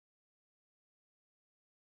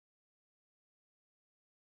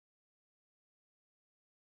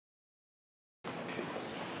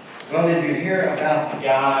Well, did you hear about the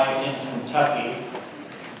guy in Kentucky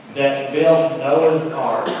that built Noah's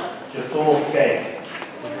Ark to full scale?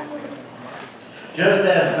 Just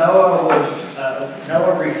as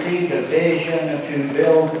Noah received a vision to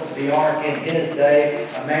build the ark in his day,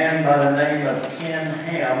 a man by the name of Ken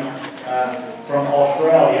Ham from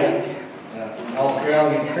Australia, an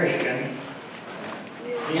Australian Christian,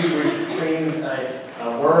 he received a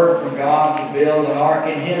word from God to build an ark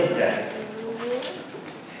in his day.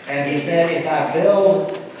 And he said, if I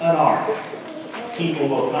build an ark, people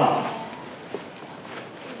will come.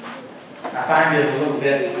 I find it a little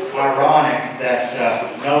bit ironic that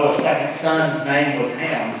Noah's second son's name was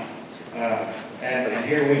Ham. And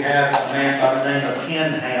here we have a man by the name of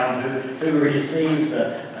Ken Ham who receives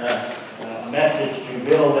a message to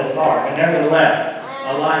build this ark. And nevertheless,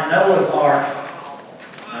 like Noah's ark,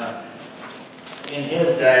 in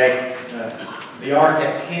his day, the ark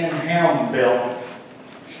that Ken Ham built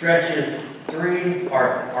stretches 3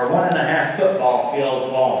 or 1.5 football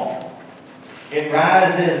fields long. It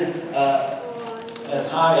rises as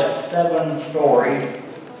high as 7 stories,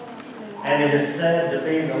 and it is said to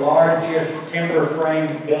be the largest timber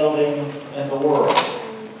frame building in the world.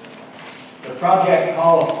 The project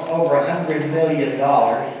cost over $100 million.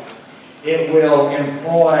 It will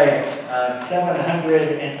employ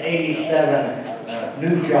 787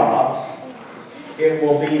 new jobs. It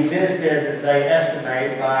will be visited, they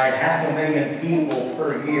estimate, by 500,000 people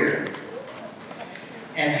per year.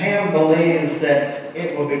 And Ham believes that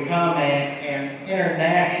it will become an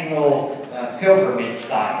international pilgrimage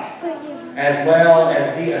site, as well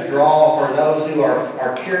as be a draw for those who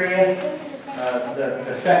are curious,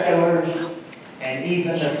 the seculars, and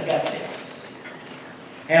even the skeptics.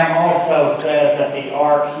 Ham also says that the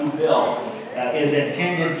ark he built is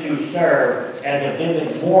intended to serve as a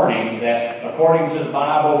vivid warning that, according to the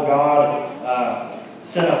Bible, God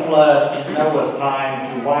sent a flood in Noah's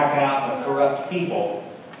time to wipe out the corrupt people,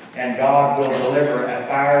 and God will deliver a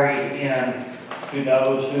fiery end to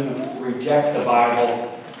those who reject the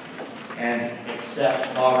Bible and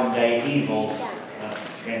accept modern-day evils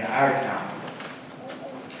in our time.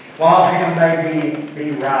 While Ham may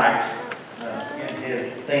be right in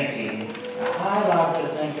his thinking, I like to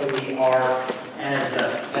think of the ark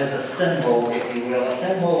as a symbol, if you will, a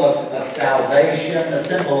symbol of salvation, a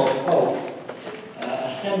symbol of hope, a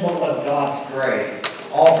symbol of God's grace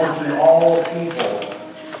offered to all people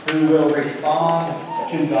who will respond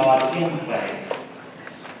to God in faith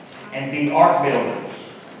and be ark builders,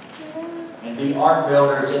 in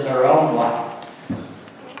their own life.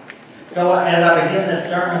 So as I begin this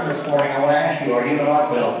sermon this morning, I want to ask you, are you an ark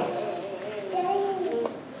builder?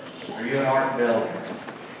 Are you an ark builder?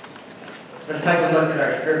 Let's take a look at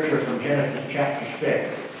our scripture from Genesis chapter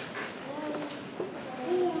 6,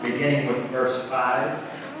 beginning with verse 5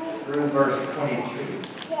 through verse 22.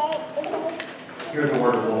 Hear the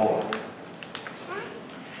word of the Lord.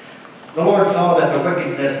 The Lord saw that the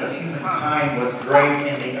wickedness of humankind was great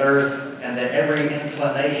in the earth, and that every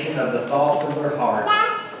inclination of the thoughts of their hearts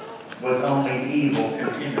was only evil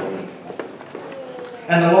continually.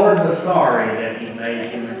 And the Lord was sorry that he made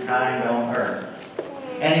humankind on earth,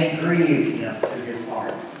 and it grieved him to his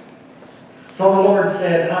heart. So the Lord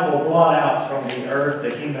said, I will blot out from the earth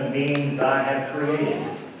the human beings I have created,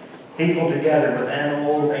 people together with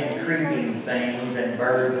animals and creeping things and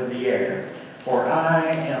birds of the air, for I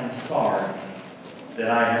am sorry that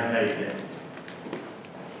I have made them.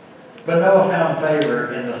 But Noah found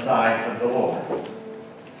favor in the sight of the Lord.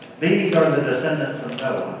 These are the descendants of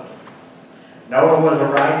Noah. Noah was a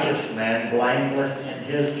righteous man, blameless in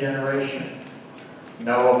his generation.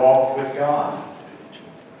 Noah walked with God.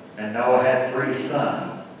 And Noah had 3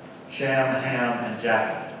 sons, Shem, Ham, and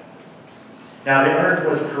Japheth. Now the earth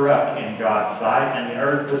was corrupt in God's sight, and the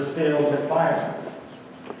earth was filled with violence.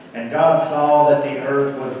 And God saw that the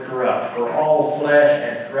earth was corrupt, for all flesh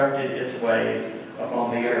had corrupted its ways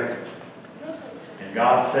upon the earth. And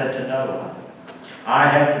God said to Noah, I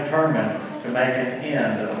have determined to make an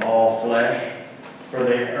end of all flesh, for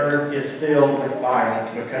the earth is filled with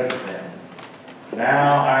violence because of them.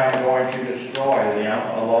 Now I am going to destroy them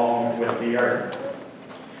along with the earth.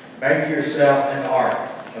 Make yourself an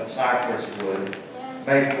ark of cypress wood.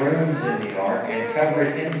 Make rooms in the ark and cover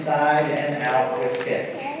it inside and out with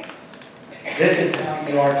pitch. This is how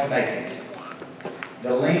you are to make it.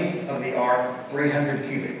 The length of the ark, 300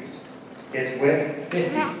 cubits. Its width,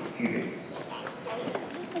 50 cubits.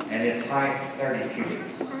 And its height, 30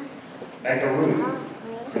 cubits. Make a roof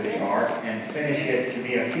for the ark and finish it to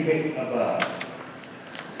be a cubit above.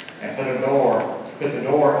 And put the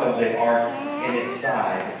door of the ark in its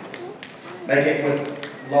side. Make it with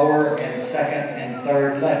lower and second and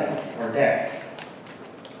third levels or decks.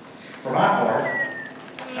 For my part,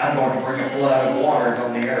 I'm going to bring a flood of waters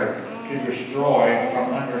on the earth to destroy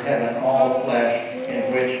from under heaven all flesh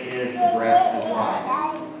in which is the breath of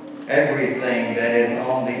life. Everything that is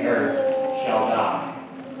on the earth shall die.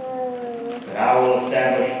 But I will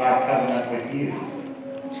establish my covenant with you,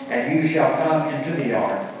 and you shall come into the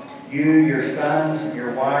ark, you, your sons,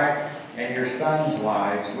 your wife, and your sons'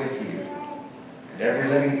 wives with you. And every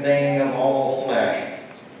living thing of all flesh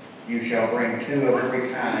you shall bring 2 of every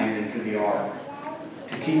kind into the ark,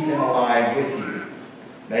 to keep them alive with you.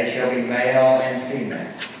 They shall be male and female.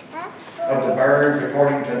 Of the birds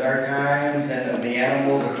according to their kinds, and of the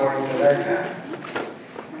animals according to their kinds.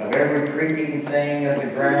 Of every creeping thing of the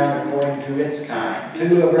ground according to its kind.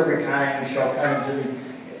 2 of every kind shall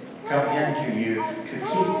come into you to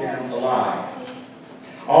keep them alive.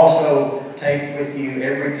 Also take with you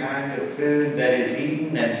every kind of food that is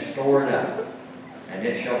eaten and stored up, and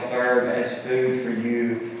it shall serve as food for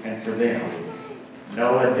you and for them.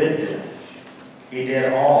 Noah did this. He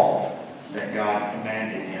did all that God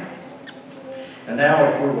commanded him. And now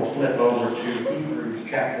if we will flip over to Hebrews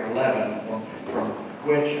chapter 11, from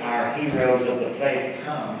which our heroes of the faith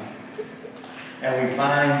come. And we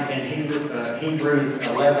find in Hebrews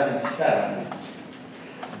 11:7,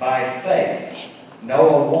 by faith,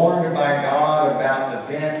 Noah, warned by God about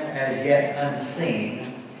events as yet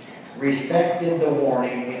unseen, respected the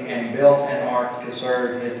warning and built an ark to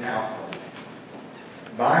serve his household.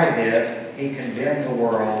 By this, he condemned the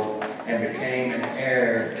world and became an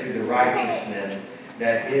heir to the righteousness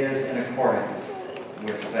that is in accordance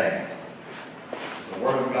with faith. The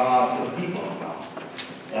word of God for the people of God.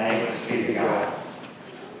 Thanks be to God.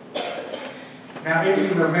 Now, if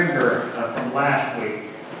you remember from last week,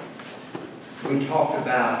 we talked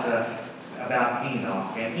about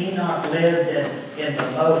Enoch. And Enoch lived in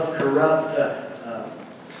the most corrupt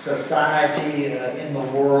society in the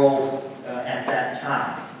world at that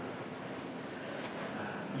time.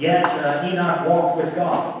 Yet Enoch walked with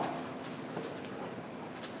God.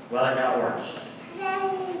 Well, it got worse.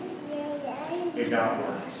 It got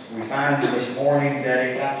worse. We find this morning that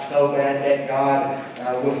it got so bad that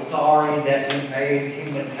God was sorry that He made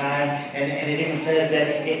humankind. And it even says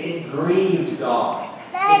that it grieved God.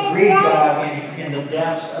 It grieved God in the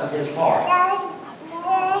depths of His heart.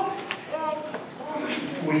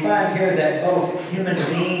 We find here that both human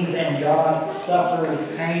beings and God suffers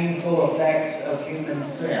painful effects of human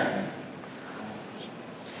sin.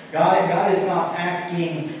 God is not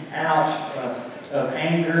acting out of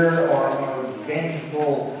anger or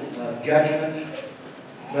vengeful judgment,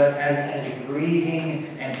 but as a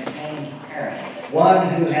grieving and pained parent. One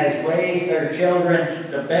who has raised their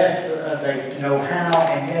children the best they know how,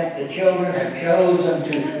 and yet the children have chosen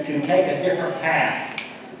to take a different path,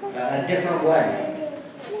 a different way.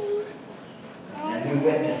 And we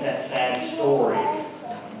witness that sad story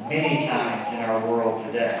many times in our world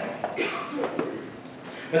today.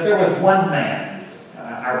 But there was one man,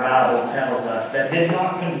 our Bible tells us, that did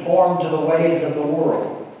not conform to the ways of the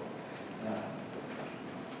world.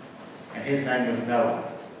 And his name was Noah.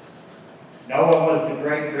 Noah was the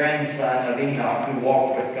great-grandson of Enoch who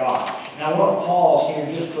walked with God. Now I want to pause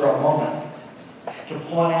here just for a moment to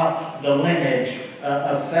point out the lineage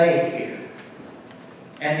of faith here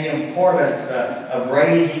and the importance of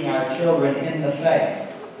raising our children in the faith.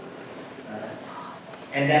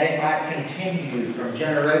 And that it might continue from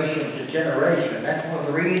generation to generation. That's one of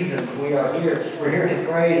the reasons we are here. We're here to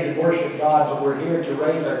praise and worship God, but we're here to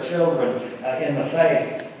raise our children in the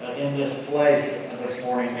faith in this place this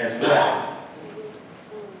morning as well.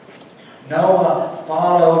 Noah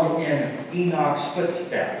followed in Enoch's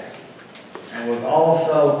footsteps and was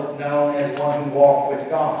also known as one who walked with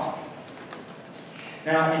God.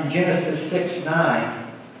 Now in Genesis 6:9,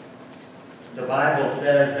 the Bible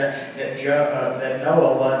says that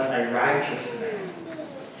Noah was a righteous man,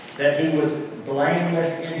 that he was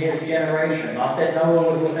blameless in his generation. Not that Noah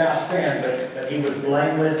was without sin, but he was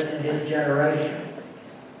blameless in his generation.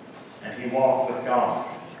 And he walked with God.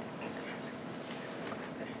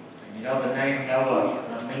 And you know, the name Noah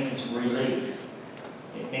means relief.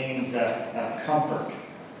 It means comfort.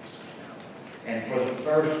 And for the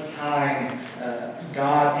first time,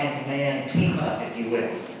 God and man team up, if you will.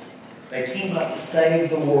 They team up to save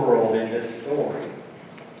the world in this story.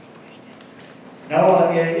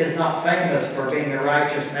 Noah is not famous for being a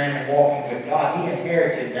righteous man and walking with God. He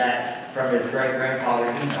inherited that from his great-grandfather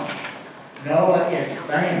Enoch. Noah is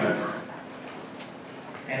famous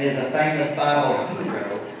and is a famous Bible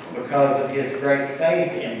hero because of his great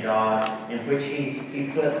faith in God, in which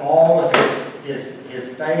he put all of his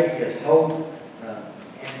faith, his hope,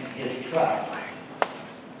 trust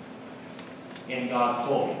in God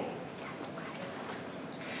fully.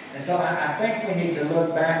 And so I think we need to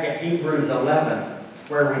look back at Hebrews 11,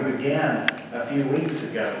 where we began a few weeks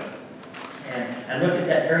ago, and look at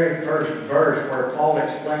that very first verse where Paul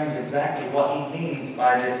explains exactly what he means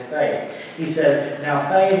by this faith. He says, "Now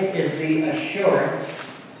faith is the assurance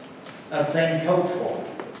of things hoped for,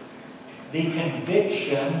 the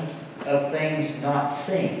conviction of things not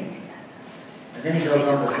seen." And then he goes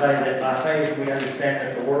on to say that by faith we understand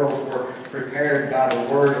that the worlds were prepared by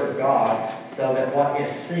the Word of God, so that what is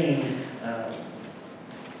seen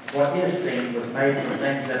was made from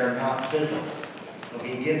things that are not visible. So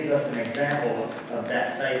he gives us an example of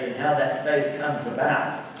that faith and how that faith comes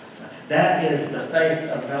about. That is the faith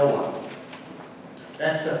of Noah.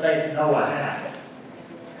 That's the faith Noah had.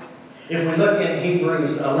 If we look in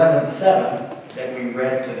Hebrews 11:7 that we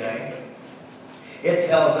read today, it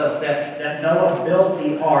tells us that Noah built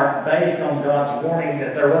the ark based on God's warning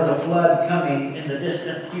that there was a flood coming in the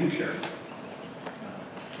distant future.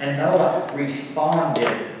 And Noah responded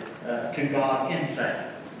to God in faith.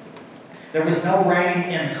 There was no rain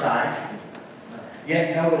in sight,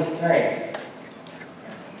 yet Noah's faith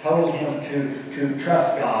told him to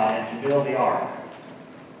trust God and to build the ark.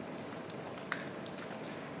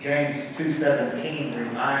 James 2:17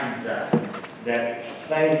 reminds us that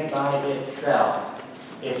faith by itself,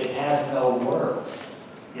 if it has no works,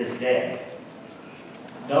 is dead.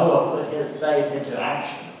 Noah put his faith into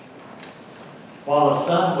action. While the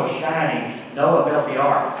sun was shining, Noah built the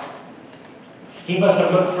ark. He must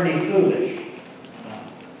have looked pretty foolish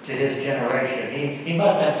to his generation. He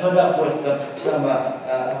must have put up with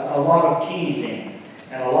a lot of teasing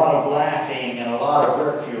and a lot of laughing and a lot of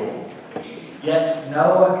ridicule. Yet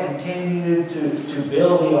Noah continued to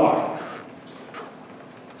build the ark.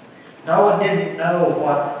 Noah didn't know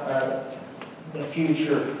what the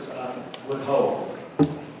future would hold.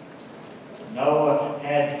 Noah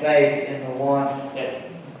had faith in the one that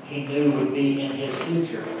he knew would be in his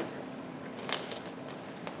future.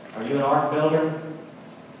 Are you an ark builder?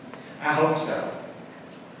 I hope so.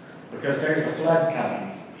 Because there's a flood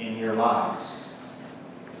coming in your lives.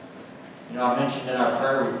 You know, I mentioned in our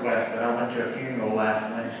prayer request that I went to a funeral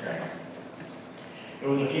last Wednesday. It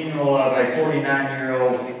was a funeral of a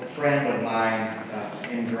 49-year-old friend of mine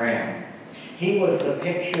in Graham. He was the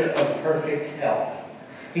picture of perfect health.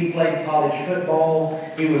 He played college football.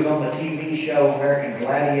 He was on the TV show American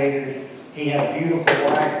Gladiators. He had a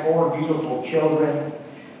beautiful wife, 4 beautiful children,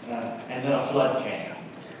 and then a flood came.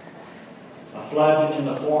 A flood in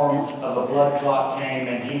the form of a blood clot came,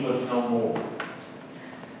 and he was no more.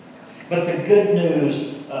 But the good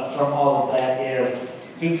news from all of that is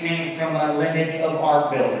he came from a lineage of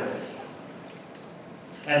ark builders.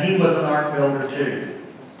 And he was an ark builder too.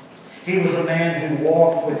 He was a man who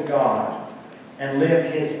walked with God and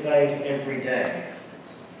lived his faith every day.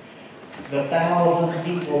 The 1,000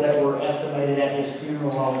 people that were estimated at his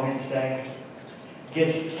funeral on Wednesday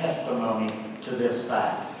gives testimony to this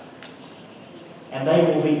fact. And they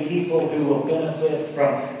will be people who will benefit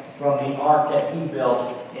from the ark that he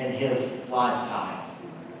built in his lifetime.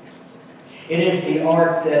 It is the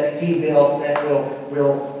ark that he built that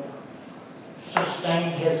will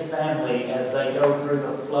sustain his family as they go through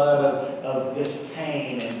the flood of this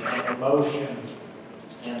pain and emotions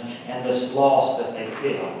and this loss that they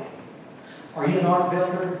feel. Are you an ark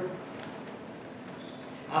builder?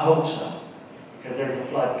 I hope so, because there's a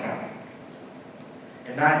flood coming.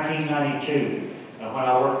 In 1992, when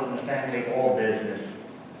I worked in the family oil business,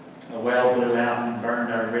 a well blew out and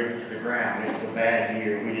burned our rig to the ground. It was a bad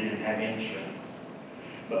year. We didn't have insurance.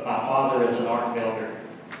 But my father is an ark builder,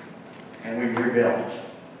 and we rebuilt.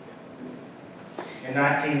 In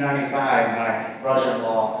 1995, my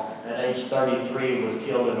brother-in-law, at age 33, was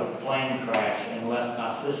killed in a plane crash and left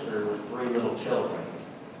my sister with 3 little children.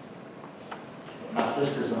 My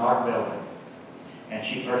sister's an ark builder, and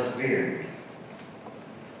she persevered.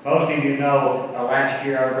 Most of you know last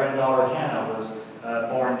year our granddaughter Hannah was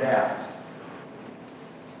born deaf.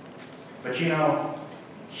 But you know,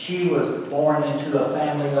 she was born into a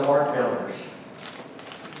family of ark builders.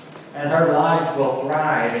 And her life will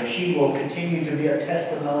thrive, and she will continue to be a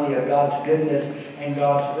testimony of God's goodness and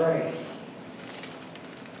God's grace.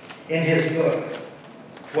 In his book,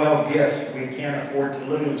 12 Gifts We Can't Afford to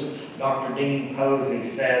Lose, Dr. Dean Posey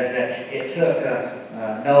says that it took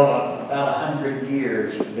Noah about 100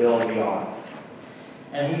 years to build the ark.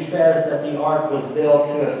 And he says that the ark was built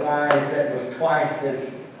to a size that was twice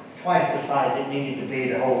the size it needed to be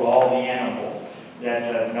to hold all the animals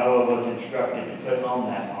that Noah was instructed to put on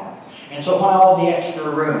that ark. And so why all the extra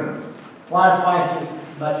room? Why twice as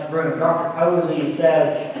much room. Dr. Posey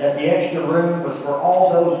says that the extra room was for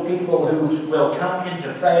all those people who will come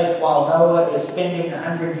into faith while Noah is spending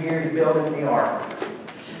 100 years building the ark.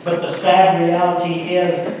 But the sad reality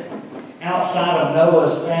is, outside of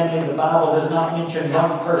Noah's family, the Bible does not mention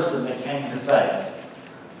one person that came to faith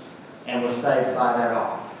and was saved by that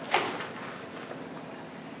ark.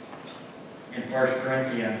 In 1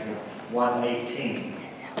 Corinthians 1:18,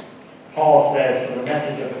 Paul says, "For the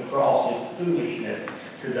message of the cross is foolishness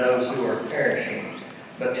to those who are perishing,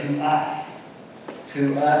 but to us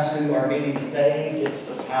who are being saved, it's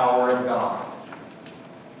the power of God."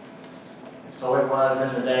 And so it was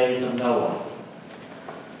in the days of Noah.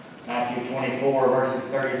 Matthew 24, verses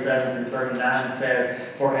 37 through 39 says,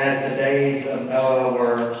 "For as the days of Noah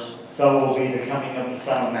were, so will be the coming of the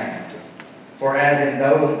Son of Man. For as in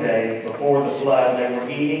those days before the flood, they were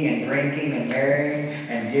eating and drinking and marrying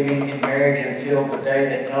and giving in marriage until the day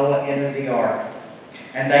that Noah entered the ark.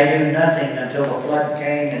 And they knew nothing until the flood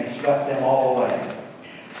came and swept them all away.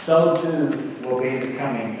 So too will be the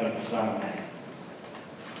coming of the Son of Man."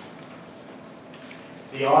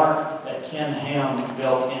 The ark that Ken Ham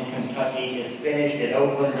built in Kentucky is finished. It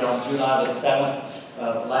opened on July the 7th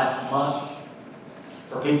of last month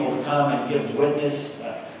for people to come and give witness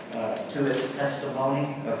to its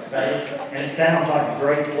testimony of faith. And it sounds like a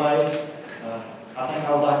great place. I think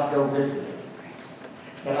I would like to go visit it.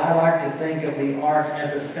 But I like to think of the ark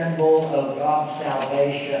as a symbol of God's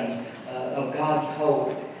salvation, of God's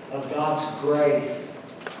hope, of God's grace,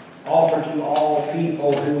 offered to all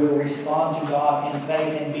people who will respond to God in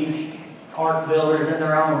faith and be ark builders in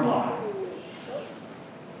their own life.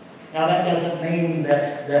 Now that doesn't mean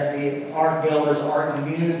that the ark builders are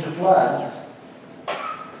immune to floods,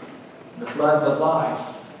 the floods of life,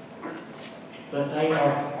 but they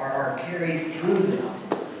are carried through them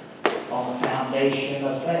on the foundation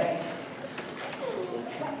of faith.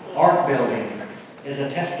 Ark building is a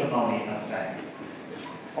testimony of faith.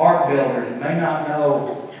 Ark builders may not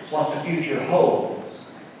know what the future holds,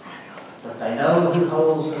 but they know who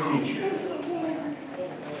holds the future.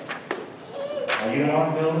 Are you an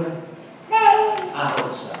ark builder? I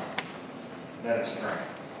hope so. Let us pray.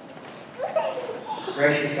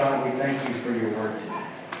 Gracious God, we thank you for your word today.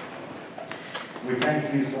 We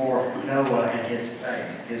thank you for Noah and his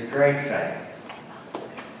faith, his great faith.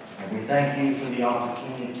 And we thank you for the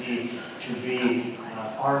opportunity to be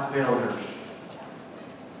ark builders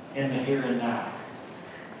in the here and now,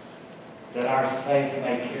 that our faith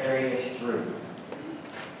may carry us through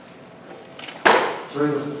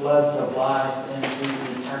the floods of life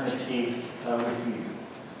into eternity with you.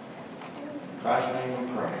 In Christ's name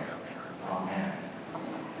we pray. Amen.